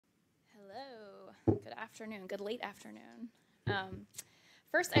afternoon, good late afternoon.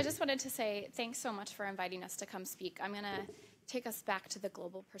 First, I just wanted to say thanks so much for inviting us to come speak. I'm going to take us back to the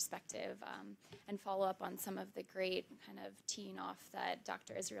global perspective and follow up on some of the great kind of teeing off that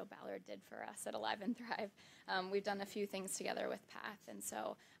Dr. Israel Ballard did for us at Alive and Thrive. We've done a few things together with PATH, and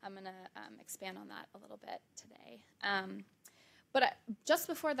so I'm going to expand on that a little bit today. But just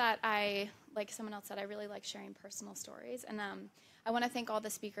before that, like someone else said, I really like sharing personal stories. And I want to thank all the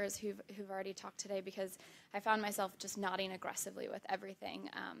speakers who've already talked today, because I found myself just nodding aggressively with everything.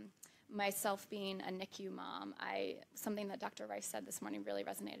 Myself being a NICU mom, something that Dr. Rice said this morning really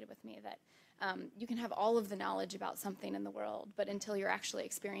resonated with me, that you can have all of the knowledge about something in the world, but until you're actually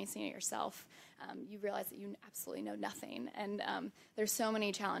experiencing it yourself, you realize that you absolutely know nothing. And there's so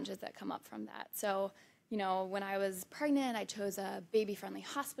many challenges that come up from that. So, you know, when I was pregnant, I chose a baby-friendly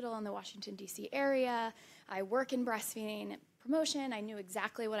hospital in the Washington, D.C. area. I work in breastfeeding promotion. I knew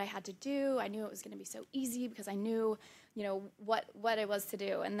exactly what I had to do. I knew it was going to be so easy because I knew, you know, what it was to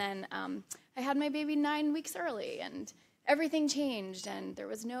do. And then I had my baby 9 weeks early, and everything changed, and there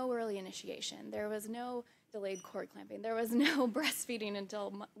was no early initiation. There was no delayed cord clamping. There was no breastfeeding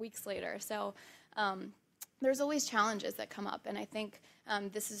until weeks later. So there's always challenges that come up, and I think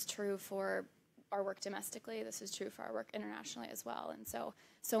this is true for our work domestically. This is true for our work internationally as well. And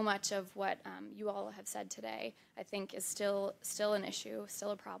so much of what you all have said today, I think, is still an issue,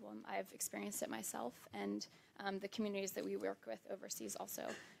 still a problem. I've experienced it myself, and the communities that we work with overseas also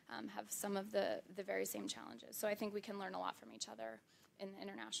have some of the very same challenges. So I think we can learn a lot from each other in the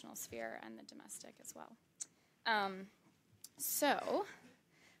international sphere and the domestic as well. So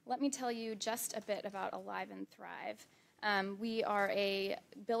let me tell you just a bit about Alive and Thrive. We are a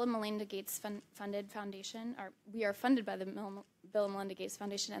Bill and Melinda Gates funded foundation. We are funded by the Bill and Melinda Gates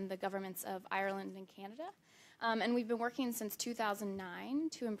Foundation and the governments of Ireland and Canada. And we've been working since 2009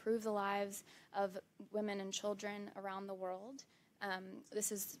 to improve the lives of women and children around the world.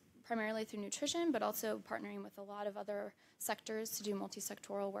 This is primarily through nutrition, but also partnering with a lot of other sectors to do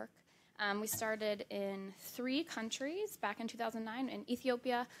multi-sectoral work. We started in 3 countries back in 2009, in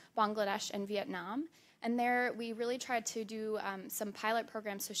Ethiopia, Bangladesh, and Vietnam. And there we really tried to do some pilot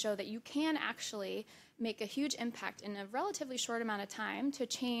programs to show that you can actually make a huge impact in a relatively short amount of time to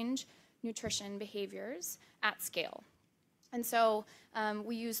change nutrition behaviors at scale. And so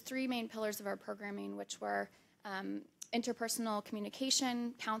we used 3 main pillars of our programming, which were interpersonal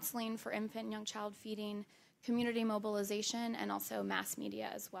communication, counseling for infant and young child feeding, community mobilization, and also mass media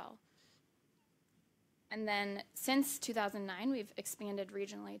as well. And then since 2009, we've expanded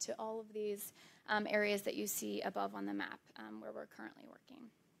regionally to all of these areas that you see above on the map where we're currently working.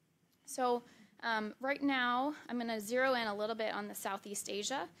 So right now, I'm going to zero in a little bit on the Southeast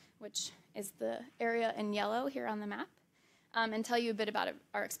Asia, which is the area in yellow here on the map, and tell you a bit about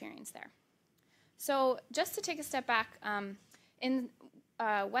our experience there. So just to take a step back, in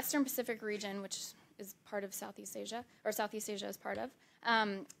Western Pacific region, which is part of Southeast Asia, or Southeast Asia is part of,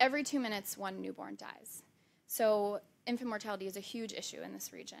 every 2 minutes, 1 newborn dies. So infant mortality is a huge issue in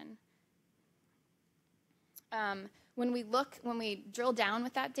this region. When we drill down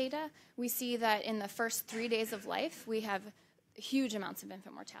with that data, we see that in the first 3 days of life, we have huge amounts of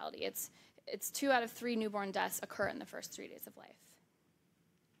infant mortality. It's 2 out of 3 newborn deaths occur in the first 3 days of life.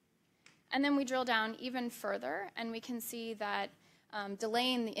 And then we drill down even further, and we can see that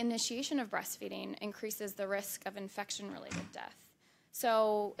delaying the initiation of breastfeeding increases the risk of infection-related death.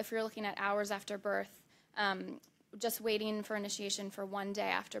 So if you're looking at hours after birth, just waiting for initiation for 1 day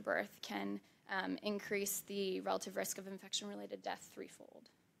after birth can increase the relative risk of infection-related death 3-fold.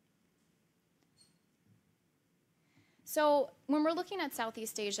 So when we're looking at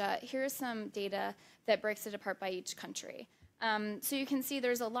Southeast Asia, here's some data that breaks it apart by each country. So you can see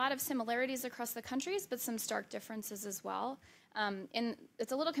there's a lot of similarities across the countries, but some stark differences as well. And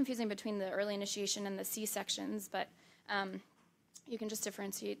it's a little confusing between the early initiation and the C-sections, but you can just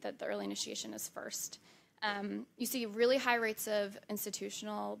differentiate that the early initiation is first. You see really high rates of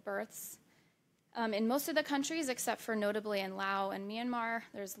institutional births. In most of the countries, except for notably in Laos and Myanmar,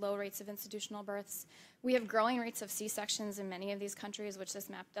 there's low rates of institutional births. We have growing rates of C-sections in many of these countries, which this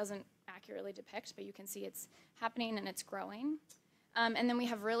map doesn't accurately depict, but you can see it's happening and it's growing. And then we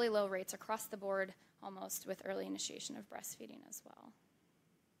have really low rates across the board, almost, with early initiation of breastfeeding as well.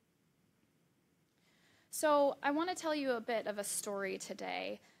 So I want to tell you a bit of a story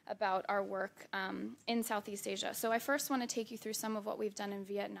today about our work in Southeast Asia. So I first want to take you through some of what we've done in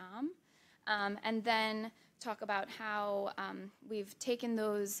Vietnam, and then talk about how we've taken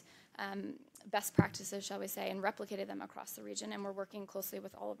those best practices, shall we say, and replicated them across the region, and we're working closely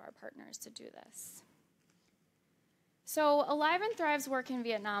with all of our partners to do this. So Alive and Thrive's work in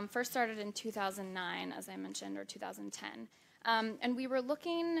Vietnam first started in 2009, as I mentioned, or 2010. And we were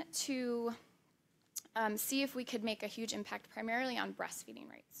looking to see if we could make a huge impact primarily on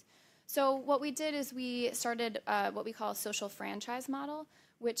breastfeeding rates. So what we did is we started what we call a social franchise model,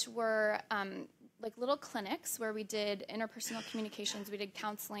 which were like little clinics where we did interpersonal communications. We did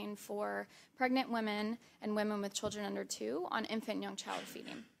counseling for pregnant women and women with children under 2 on infant and young child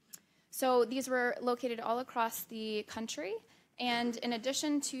feeding. So these were located all across the country. And in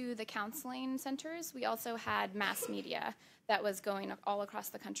addition to the counseling centers, we also had mass media that was going all across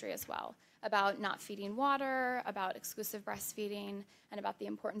the country as well, about not feeding water, about exclusive breastfeeding, and about the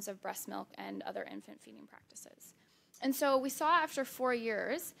importance of breast milk and other infant feeding practices. And so we saw after 4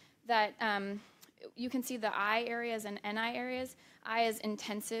 years that you can see the I areas and NI areas. I is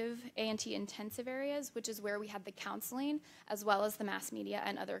intensive, A&T intensive areas, which is where we had the counseling, as well as the mass media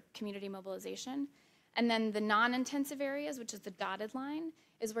and other community mobilization. And then the non-intensive areas, which is the dotted line,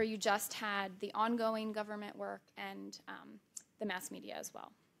 is where you just had the ongoing government work and the mass media as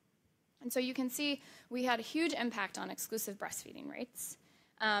well. And so you can see we had a huge impact on exclusive breastfeeding rates.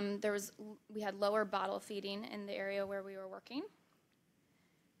 We had lower bottle feeding in the area where we were working.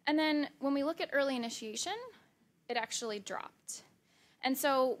 And then when we look at early initiation, it actually dropped. And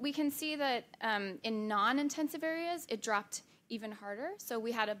so we can see that in non-intensive areas, it dropped even harder. So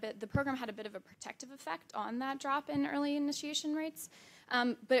the program had a bit of a protective effect on that drop in early initiation rates,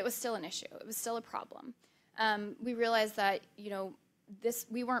 but it was still an issue. It was still a problem. We realized that,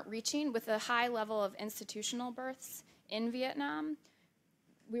 we weren't reaching with a high level of institutional births in Vietnam.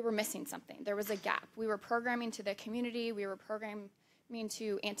 We were missing something. There was a gap. We were programming to the community. We were programming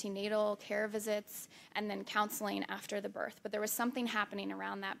to antenatal care visits and then counseling after the birth. But there was something happening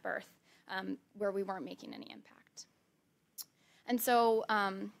around that birth where we weren't making any impact. And so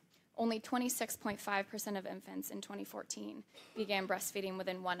only 26.5% of infants in 2014 began breastfeeding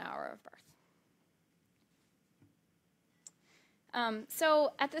within 1 hour of birth.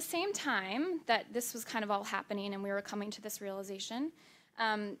 So at the same time that this was kind of all happening and we were coming to this realization,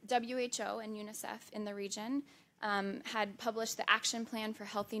 WHO and UNICEF in the region had published the Action Plan for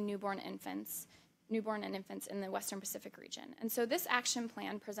Healthy Newborn and Infants in the Western Pacific region. And so this action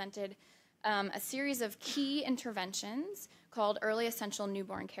plan presented a series of key interventions called Early Essential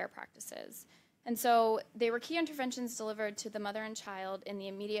Newborn Care Practices. And so they were key interventions delivered to the mother and child in the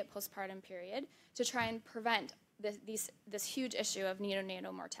immediate postpartum period to try and prevent this huge issue of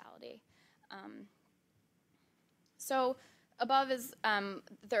neonatal mortality. So above is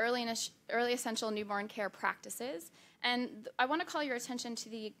the early essential newborn care practices. And I want to call your attention to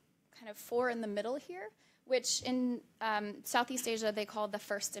the kind of 4 in the middle here, which in Southeast Asia they call the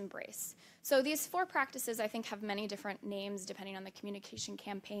first embrace. So these 4 practices, I think, have many different names depending on the communication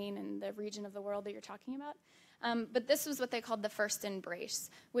campaign and the region of the world that you're talking about. But this was what they called the first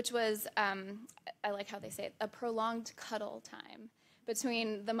embrace, which was, I like how they say it, a prolonged cuddle time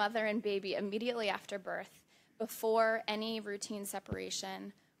between the mother and baby immediately after birth, before any routine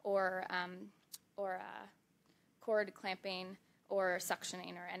separation or cord clamping or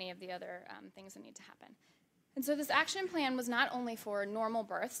suctioning or any of the other things that need to happen. And so this action plan was not only for normal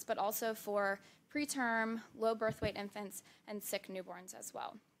births, but also for preterm, low birth weight infants and sick newborns as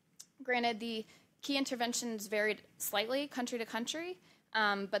well. Granted, the key interventions varied slightly country to country,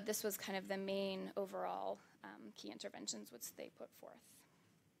 but this was kind of the main overall key interventions which they put forth.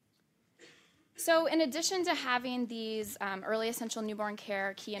 So in addition to having these early essential newborn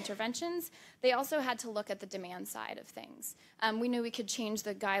care key interventions, they also had to look at the demand side of things. We knew we could change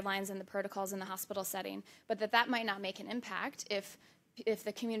the guidelines and the protocols in the hospital setting, but that might not make an impact if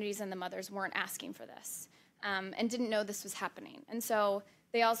the communities and the mothers weren't asking for this and didn't know this was happening. And so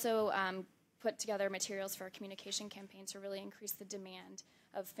they also put together materials for a communication campaign to really increase the demand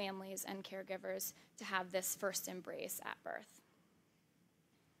of families and caregivers to have this first embrace at birth.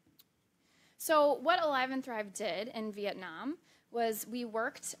 So what Alive and Thrive did in Vietnam was we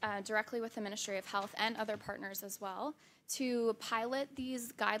worked directly with the Ministry of Health and other partners as well to pilot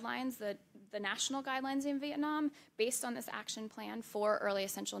these guidelines, the national guidelines in Vietnam, based on this action plan for early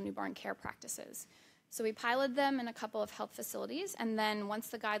essential newborn care practices. So we piloted them in a couple of health facilities, and then once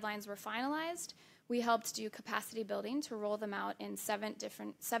the guidelines were finalized, we helped do capacity building to roll them out in seven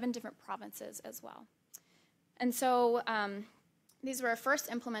different provinces as well. And so these were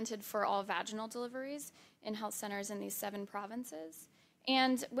first implemented for all vaginal deliveries in health centers in these 7 provinces.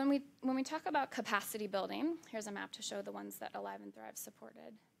 And when we talk about capacity building, here's a map to show the ones that Alive and Thrive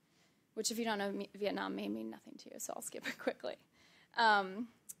supported, which if you don't know Vietnam may mean nothing to you, so I'll skip it quickly.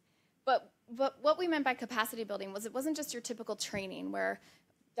 But what we meant by capacity building was it wasn't just your typical training where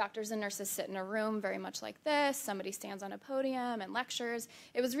doctors and nurses sit in a room very much like this. Somebody stands on a podium and lectures.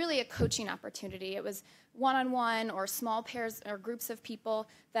 It was really a coaching opportunity. It was one-on-one or small pairs or groups of people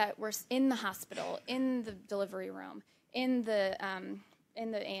that were in the hospital, in the delivery room, in the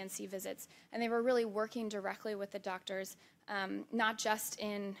ANC visits, and they were really working directly with the doctors, not just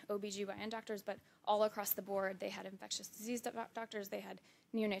in OBGYN doctors, but all across the board. They had infectious disease doctors, they had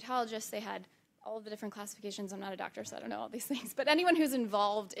neonatologists, they had all of the different classifications. I'm not a doctor, so I don't know all these things, but anyone who's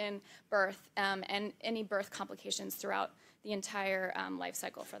involved in birth and any birth complications throughout the entire life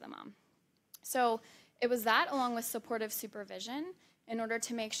cycle for the mom. So it was that, along with supportive supervision, in order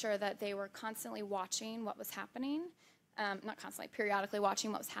to make sure that they were constantly watching what was happening, not constantly, periodically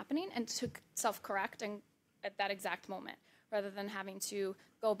watching what was happening, and to self-correct at that exact moment, rather than having to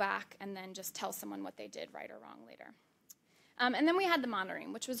go back and then just tell someone what they did right or wrong later. And then we had the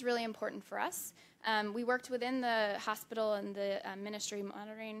monitoring, which was really important for us. We worked within the hospital and the ministry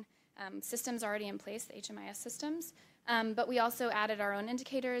monitoring systems already in place, the HMIS systems, but we also added our own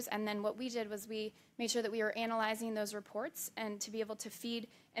indicators, and then what we did was we made sure that we were analyzing those reports and to be able to feed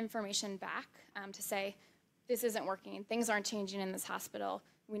information back to say, this isn't working, things aren't changing in this hospital,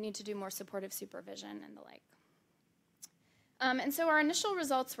 we need to do more supportive supervision and the like. And so our initial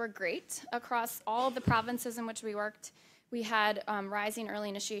results were great across all of the provinces in which we worked. We had rising early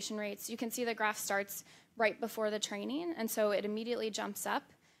initiation rates. You can see the graph starts right before the training, and so it immediately jumps up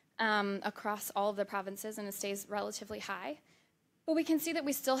across all of the provinces, and it stays relatively high. But we can see that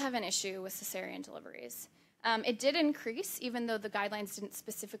we still have an issue with cesarean deliveries. It did increase, even though the guidelines didn't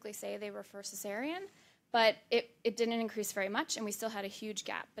specifically say they were for cesarean, but it didn't increase very much, and we still had a huge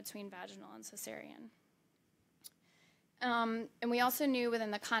gap between vaginal and cesarean. And we also knew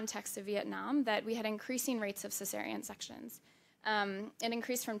within the context of Vietnam that we had increasing rates of cesarean sections. It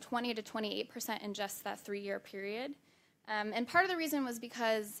increased from 20 to 28% in just that 3-year period. And part of the reason was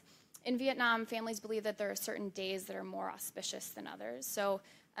because in Vietnam, families believe that there are certain days that are more auspicious than others. So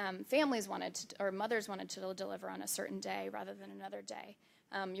families wanted to, or mothers wanted to deliver on a certain day rather than another day.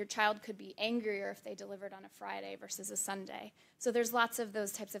 Your child could be angrier if they delivered on a Friday versus a Sunday. So there's lots of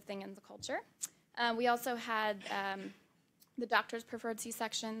those types of things in the culture. We also had the doctors preferred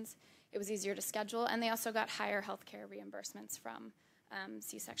C-sections. It was easier to schedule, and they also got higher healthcare reimbursements from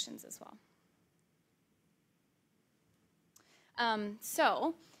C-sections as well.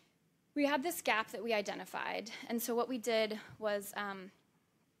 So we had this gap that we identified, and so what we did was,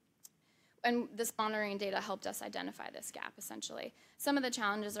 and this monitoring data helped us identify this gap, essentially. Some of the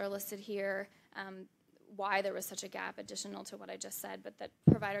challenges are listed here, why there was such a gap, additional to what I just said, but that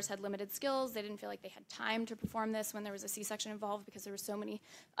providers had limited skills. They didn't feel like they had time to perform this when there was a C-section involved because there were so many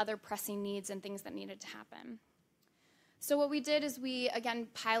other pressing needs and things that needed to happen. So what we did is we, again,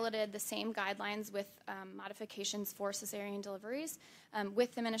 piloted the same guidelines with modifications for cesarean deliveries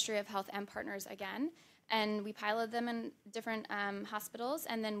with the Ministry of Health and partners again, and we piloted them in different hospitals,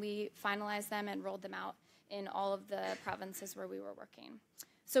 and then we finalized them and rolled them out in all of the provinces where we were working.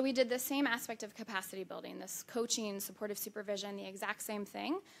 So we did the same aspect of capacity building, this coaching, supportive supervision, the exact same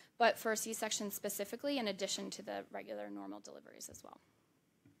thing, but for C-section specifically, in addition to the regular normal deliveries as well.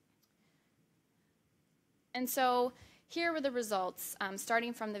 And so here were the results,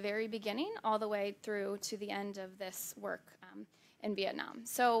 starting from the very beginning all the way through to the end of this work in Vietnam.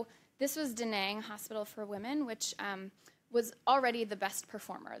 So this was Da Nang Hospital for Women, which was already the best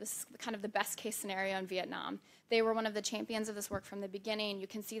performer. This is kind of the best case scenario in Vietnam. They were one of the champions of this work from the beginning. You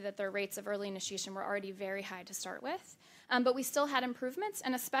can see that their rates of early initiation were already very high to start with. But we still had improvements,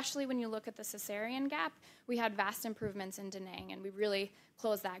 and especially when you look at the cesarean gap, we had vast improvements in Da Nang, and we really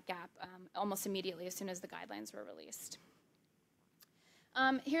closed that gap almost immediately as soon as the guidelines were released.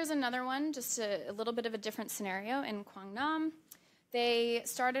 Here's another one, just a little bit of a different scenario in Quang Nam. They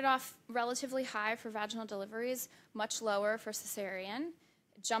started off relatively high for vaginal deliveries, much lower for cesarean.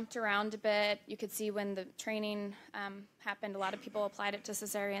 It jumped around a bit. You could see when the training happened, a lot of people applied it to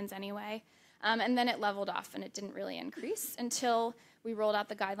cesareans anyway. And then it leveled off, and it didn't really increase until we rolled out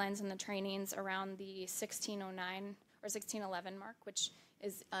the guidelines and the trainings around the 1609 or 1611 mark, which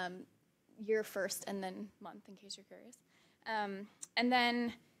is year first and then month, in case you're curious. And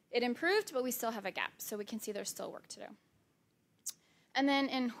then it improved, but we still have a gap, so we can see there's still work to do. And then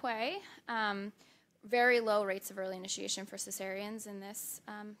in Hue, very low rates of early initiation for cesareans in this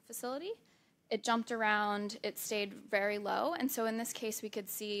facility. It jumped around, it stayed very low, and so in this case we could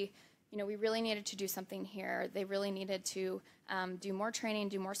see, you know, we really needed to do something here. They really needed to do more training,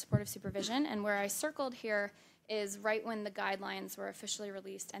 do more supportive supervision, and where I circled here is right when the guidelines were officially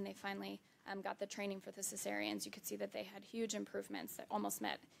released and they finally got the training for the cesareans. You could see that they had huge improvements that almost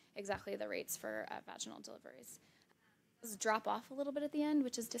met exactly the rates for vaginal deliveries. drop off a little bit at the end,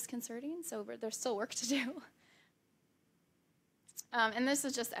 which is disconcerting, so there's still work to do. And this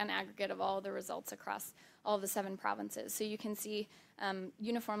is just an aggregate of all the results across all of the 7 provinces. So you can see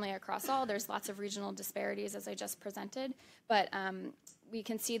uniformly across all, there's lots of regional disparities as I just presented, but we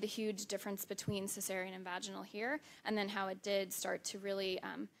can see the huge difference between cesarean and vaginal here, and then how it did start to really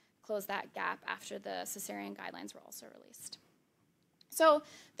close that gap after the cesarean guidelines were also released. So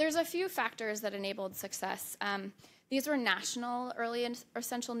there's a few factors that enabled success. These were national early and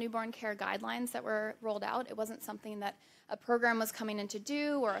essential newborn care guidelines that were rolled out. It wasn't something that a program was coming in to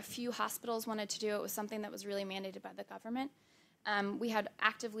do or a few hospitals wanted to do. It was something that was really mandated by the government. We had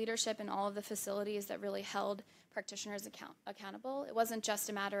active leadership in all of the facilities that really held practitioners accountable. It wasn't just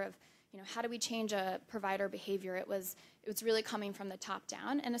a matter of, how do we change a provider behavior? It was really coming from the top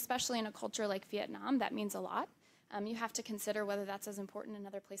down, and especially in a culture like Vietnam, that means a lot. You have to consider whether that's as important in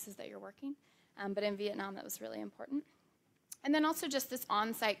other places that you're working. But in Vietnam, that was really important. And then also just this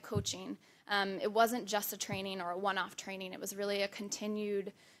on-site coaching. It wasn't just a training or a one-off training. It was really a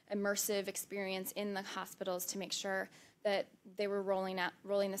continued immersive experience in the hospitals to make sure that they were rolling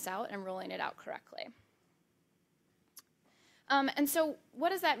this out and rolling it out correctly. And so what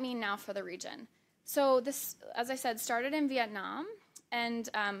does that mean now for the region? So this, as I said, started in Vietnam. And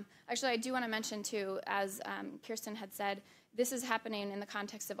actually, I do want to mention, too, as Kirsten had said, this is happening in the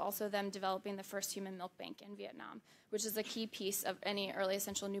context of also them developing the first human milk bank in Vietnam, which is a key piece of any early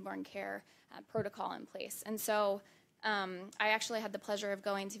essential newborn care protocol in place. And so I actually had the pleasure of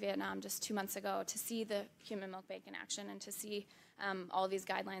going to Vietnam just 2 months ago to see the human milk bank in action and to see all of these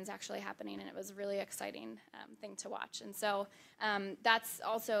guidelines actually happening, and it was a really exciting thing to watch. And so that's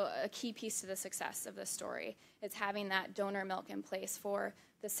also a key piece to the success of this story, is having that donor milk in place for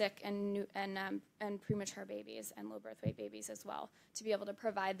the sick and premature babies and low birth weight babies as well, to be able to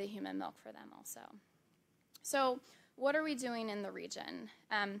provide the human milk for them also. So what are we doing in the region?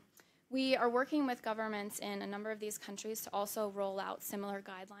 We are working with governments in a number of these countries to also roll out similar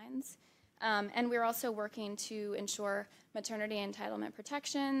guidelines. And we're also working to ensure maternity entitlement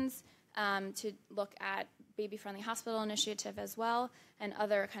protections, to look at baby-friendly hospital initiative as well, and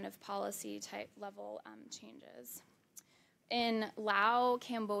other kind of policy type level changes. In Laos,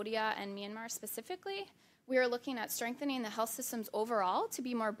 Cambodia, and Myanmar specifically, we are looking at strengthening the health systems overall to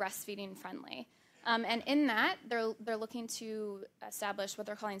be more breastfeeding friendly. And in that, they're looking to establish what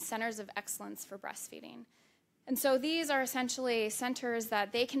they're calling centers of excellence for breastfeeding. And so these are essentially centers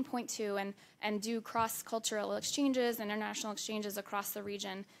that they can point to and do cross-cultural exchanges, international exchanges across the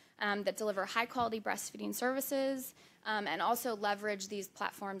region that deliver high-quality breastfeeding services, and also leverage these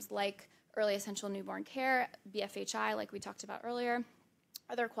platforms like early essential newborn care, BFHI, like we talked about earlier,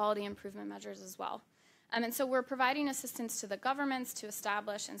 other quality improvement measures as well. And so we're providing assistance to the governments to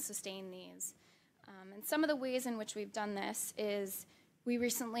establish and sustain these. And some of the ways in which we've done this is we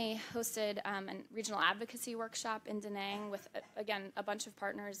recently hosted a regional advocacy workshop in Da Nang with, again, a bunch of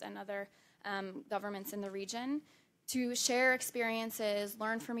partners and other governments in the region to share experiences,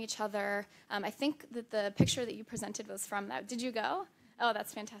 learn from each other. I think that the picture that you presented was from that. Did you go? Oh,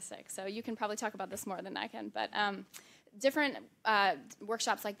 that's fantastic. So you can probably talk about this more than I can. But different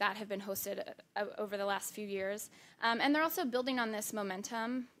workshops like that have been hosted over the last few years. And they're also building on this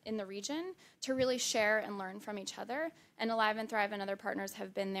momentum in the region to really share and learn from each other. And Alive and Thrive and other partners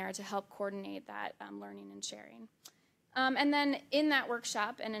have been there to help coordinate that learning and sharing. And then in that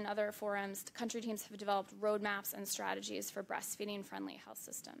workshop and in other forums, country teams have developed roadmaps and strategies for breastfeeding-friendly health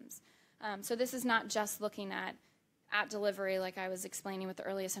systems. So this is not just looking at delivery, like I was explaining with the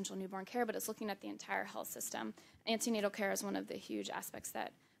early essential newborn care, but it's looking at the entire health system. Antenatal care is one of the huge aspects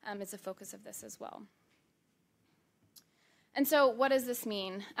that is a focus of this as well. And so what does this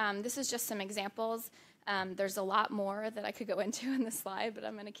mean? This is just some examples. There's a lot more that I could go into in this slide, but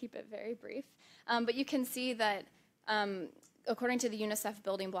I'm going to keep it very brief. But you can see that according to the UNICEF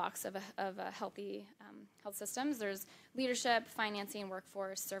building blocks of a healthy health systems, there's leadership, financing,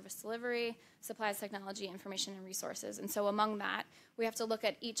 workforce, service delivery, supplies, technology, information, and resources. And so among that, we have to look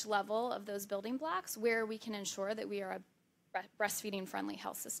at each level of those building blocks where we can ensure that we are a breastfeeding-friendly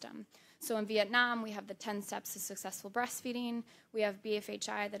health system. So in Vietnam, we have the 10 steps to successful breastfeeding. We have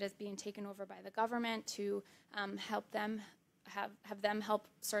BFHI that is being taken over by the government to help them have them help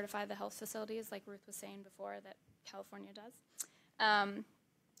certify the health facilities, like Ruth was saying before, that California does.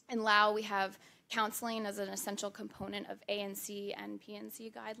 In Laos, we have counseling as an essential component of ANC and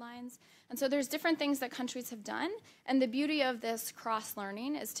PNC guidelines. And so there's different things that countries have done, and the beauty of this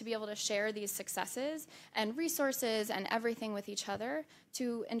cross-learning is to be able to share these successes and resources and everything with each other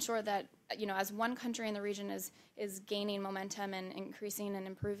to ensure that, as one country in the region is gaining momentum and increasing and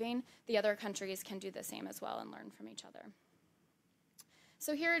improving, the other countries can do the same as well and learn from each other.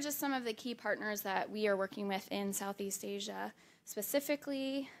 So here are just some of the key partners that we are working with in Southeast Asia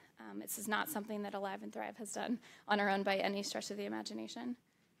specifically. This is not something that Alive and Thrive has done on our own by any stretch of the imagination.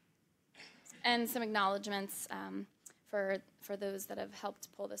 And some acknowledgments for those that have helped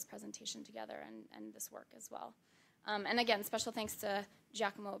pull this presentation together and this work as well. And again, special thanks to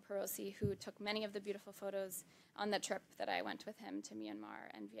Giacomo Perosi, who took many of the beautiful photos on the trip that I went with him to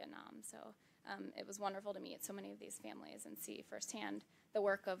Myanmar and Vietnam. So it was wonderful to meet so many of these families and see firsthand the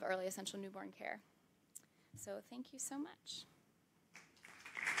work of early essential newborn care. So thank you so much.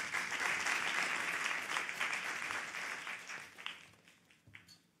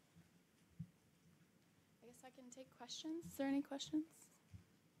 I can take questions. Is there any questions?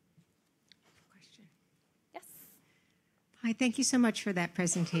 Question. Yes. Hi, thank you so much for that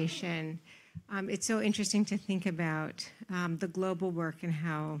presentation. It's so interesting to think about the global work and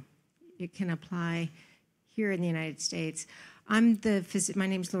how it can apply here in the United States. My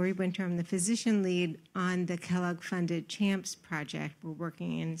name is Lori Winter. I'm the physician lead on the Kellogg-funded CHAMPS project. We're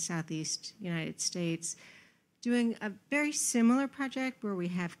working in Southeast United States, doing a very similar project where we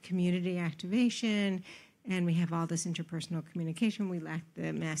have community activation and we have all this interpersonal communication. We lack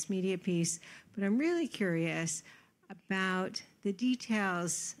the mass media piece. But I'm really curious about the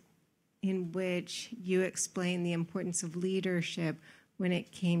details in which you explain the importance of leadership when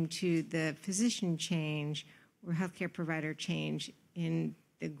it came to the physician change or healthcare provider change in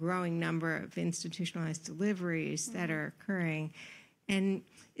the growing number of institutionalized deliveries that are occurring. And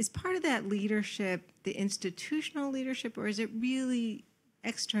is part of that leadership the institutional leadership, or is it really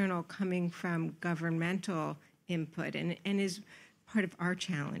external coming from governmental input? And is part of our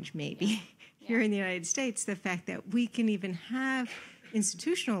challenge maybe here in the United States the fact that we can even have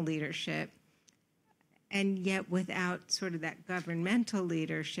institutional leadership and yet without sort of that governmental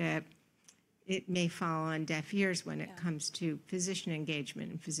leadership, it may fall on deaf ears when it comes to physician engagement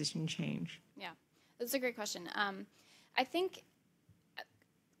and physician change. Yeah, that's a great question. I think,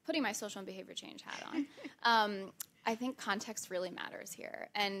 putting my social and behavior change hat on, I think context really matters here.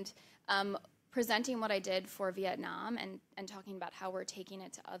 And presenting what I did for Vietnam and talking about how we're taking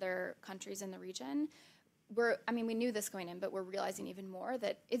it to other countries in the region, we knew this going in, but we're realizing even more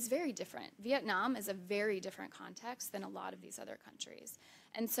that it's very different. Vietnam is a very different context than a lot of these other countries.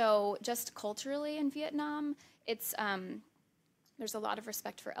 And so just culturally in Vietnam, it's there's a lot of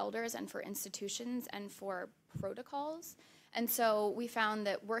respect for elders and for institutions and for protocols. And so we found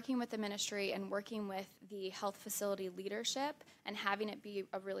that working with the ministry and working with the health facility leadership and having it be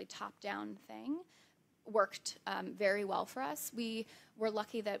a really top-down thing worked very well for us. We were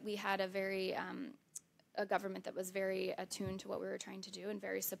lucky that we had a government that was very attuned to what we were trying to do and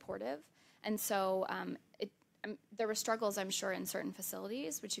very supportive. And so there were struggles, I'm sure, in certain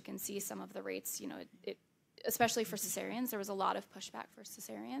facilities, which you can see some of the rates, especially for cesareans. There was a lot of pushback for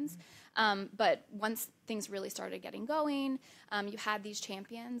cesareans. But once things really started getting going, you had these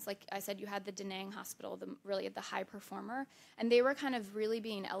champions. Like I said, you had the Da Nang Hospital, really the high performer. And they were kind of really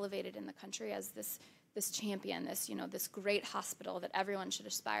being elevated in the country as this champion, this great hospital that everyone should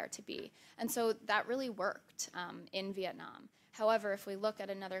aspire to be. And so that really worked in Vietnam. However, if we look at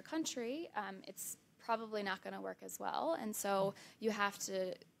another country, it's probably not going to work as well. And so you have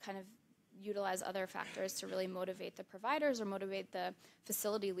to kind of utilize other factors to really motivate the providers or motivate the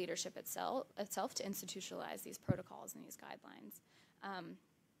facility leadership itself to institutionalize these protocols and these guidelines.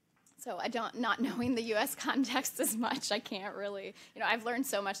 So not knowing the U.S. context as much, I can't really, I've learned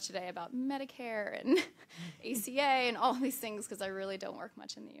so much today about Medicare and ACA and all these things because I really don't work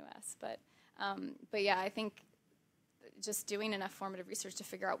much in the U.S. But yeah, I think just doing enough formative research to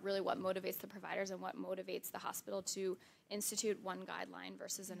figure out really what motivates the providers and what motivates the hospital to institute one guideline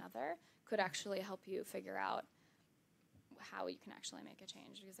versus another could actually help you figure out how you can actually make a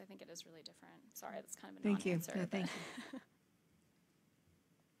change, because I think it is really different. Sorry, that's kind of a non-answer. Thank you. Thank you.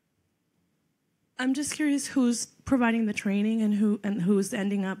 I'm just curious who's providing the training and who's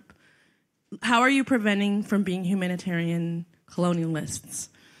ending up. How are you preventing from being humanitarian colonialists?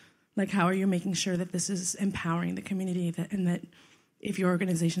 Like, how are you making sure that this is empowering the community and that if your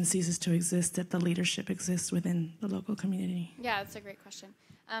organization ceases to exist, that the leadership exists within the local community? Yeah, that's a great question.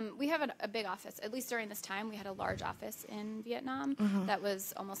 We have a big office. At least during this time, we had a large office in Vietnam that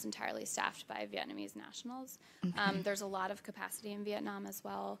was almost entirely staffed by Vietnamese nationals. There's a lot of capacity in Vietnam as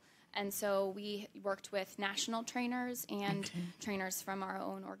well. And so we worked with national trainers and trainers from our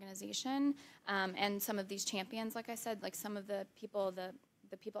own organization. And some of these champions, like I said, like some of the people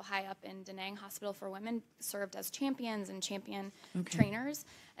high up in Da Nang Hospital for Women served as champions and champion trainers.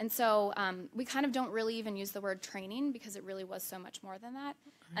 And so we kind of don't really even use the word training because it really was so much more than that.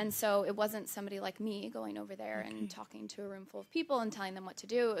 And so it wasn't somebody like me going over there and talking to a room full of people and telling them what to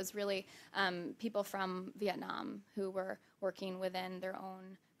do. It was really people from Vietnam who were working within their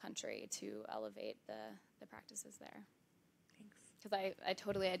own country to elevate the practices there. Thanks. Because I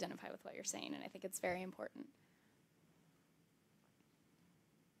totally identify with what you're saying, and I think it's very important.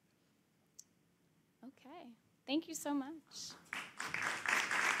 Okay. Thank you so much.